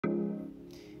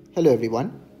Hello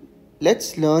everyone.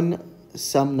 Let's learn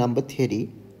some number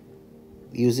theory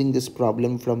using this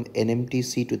problem from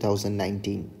NMTC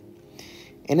 2019.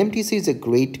 NMTC is a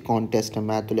great contest, a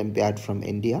math Olympiad from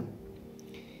India.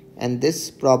 And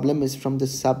this problem is from the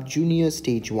subjunior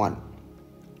stage 1.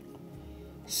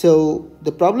 So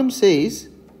the problem says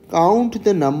count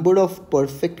the number of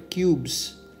perfect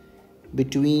cubes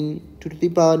between 2 to the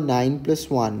power 9 plus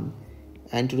 1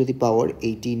 and 2 to the power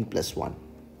 18 plus 1.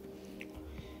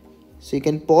 So you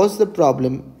can pause the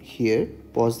problem here,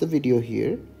 pause the video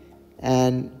here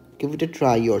and give it a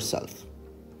try yourself.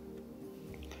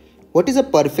 What is a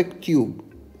perfect cube?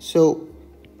 So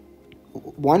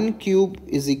 1 cube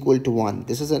is equal to 1.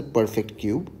 This is a perfect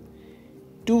cube.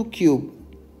 2 cube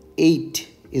 8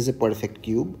 is a perfect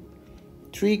cube.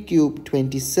 3 cube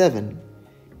 27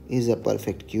 is a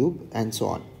perfect cube, and so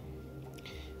on.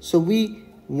 So we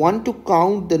want to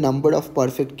count the number of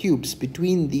perfect cubes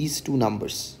between these two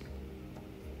numbers.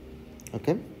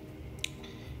 Okay,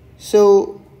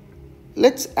 so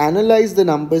let's analyze the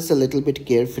numbers a little bit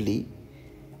carefully.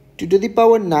 2 to the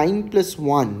power 9 plus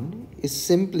 1 is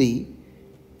simply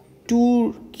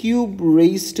 2 cube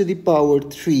raised to the power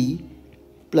 3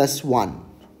 plus 1.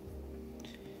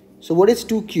 So what is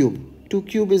 2 cube? 2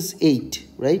 cube is 8,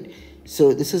 right?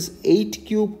 So this is 8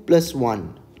 cube plus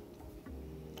 1.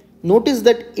 Notice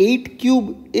that 8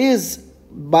 cube is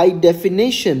by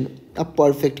definition a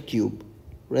perfect cube,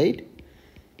 right?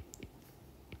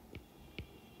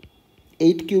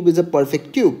 8 cube is a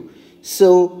perfect cube.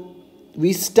 So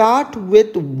we start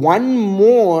with one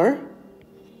more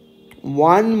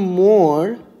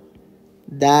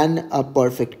than a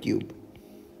perfect cube.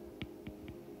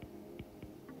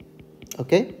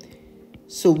 Okay.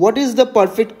 So what is the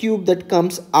perfect cube that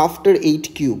comes after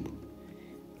 8 cube?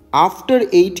 After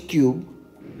 8 cube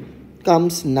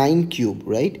comes 9 cube,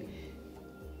 right?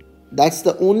 That's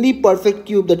the only perfect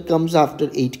cube that comes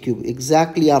after 8 cube,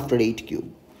 exactly after 8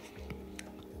 cube.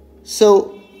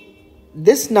 So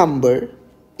this number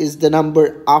is the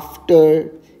number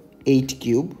after 8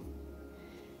 cube.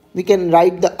 We can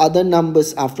write the other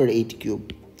numbers after 8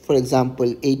 cube. For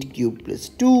example, 8 cube plus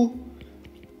 2,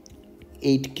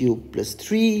 8 cube plus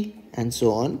 3, and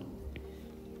so on.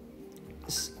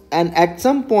 And at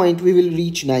some point we will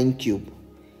reach 9 cube.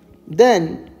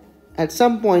 Then at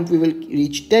some point we will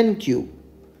reach 10 cube,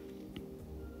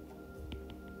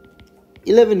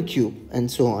 11 cube, and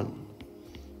so on.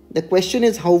 The question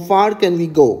is, how far can we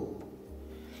go?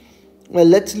 Well,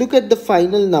 let's look at the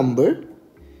final number,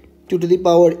 2 to the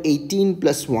power 18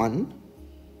 plus 1.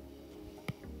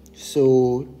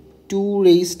 So 2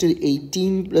 raised to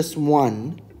 18 plus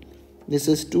 1. This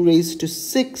is 2 raised to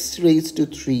 6 raised to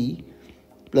 3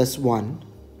 plus 1.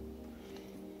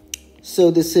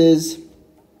 So this is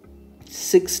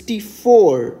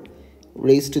 64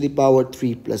 raised to the power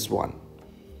 3 plus 1.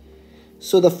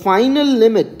 So the final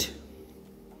limit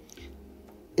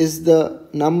is the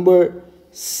number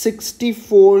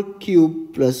 64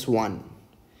 cube plus 1.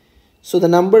 So the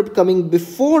number coming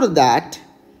before that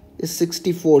is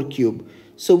 64 cube.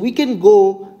 So we can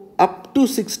go up to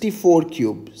 64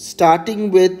 cube, starting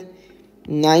with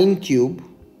 9 cube,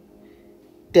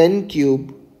 10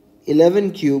 cube,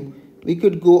 11 cube. We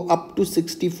could go up to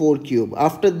 64 cube.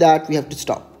 After that we have to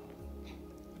stop,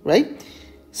 right?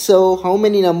 So how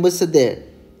many numbers are there?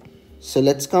 So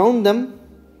let's count them.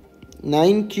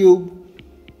 9 cube,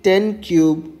 10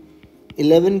 cube,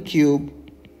 11 cube,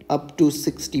 up to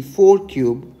 64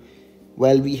 cube.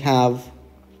 Well, we have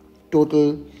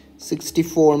total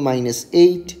 64 minus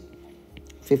 8,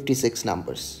 56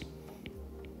 numbers.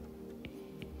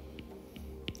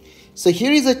 So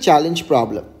here is a challenge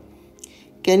problem.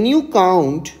 Can you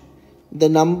count the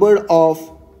number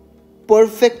of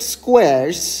perfect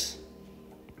squares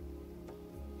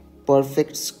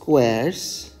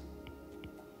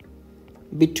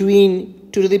between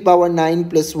 2 to the power 9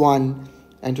 plus 1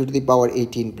 and 2 to the power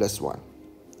 18 plus 1?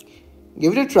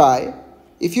 Give it a try.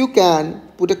 If you can,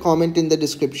 put a comment in the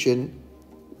description.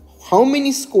 How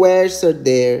many squares are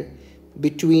there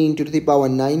between 2 to the power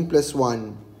 9 plus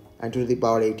 1 and 2 to the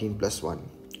power 18 plus 1?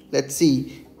 Let's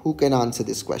see who can answer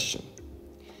this question.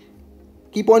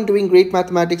 Keep on doing great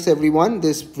mathematics, everyone.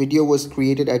 This video was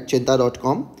created at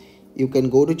chinta.com. You can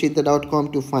go to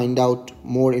chinta.com to find out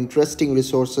more interesting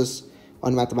resources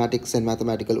on mathematics and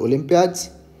mathematical Olympiads.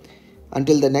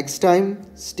 Until the next time,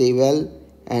 stay well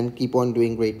and keep on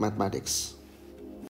doing great mathematics.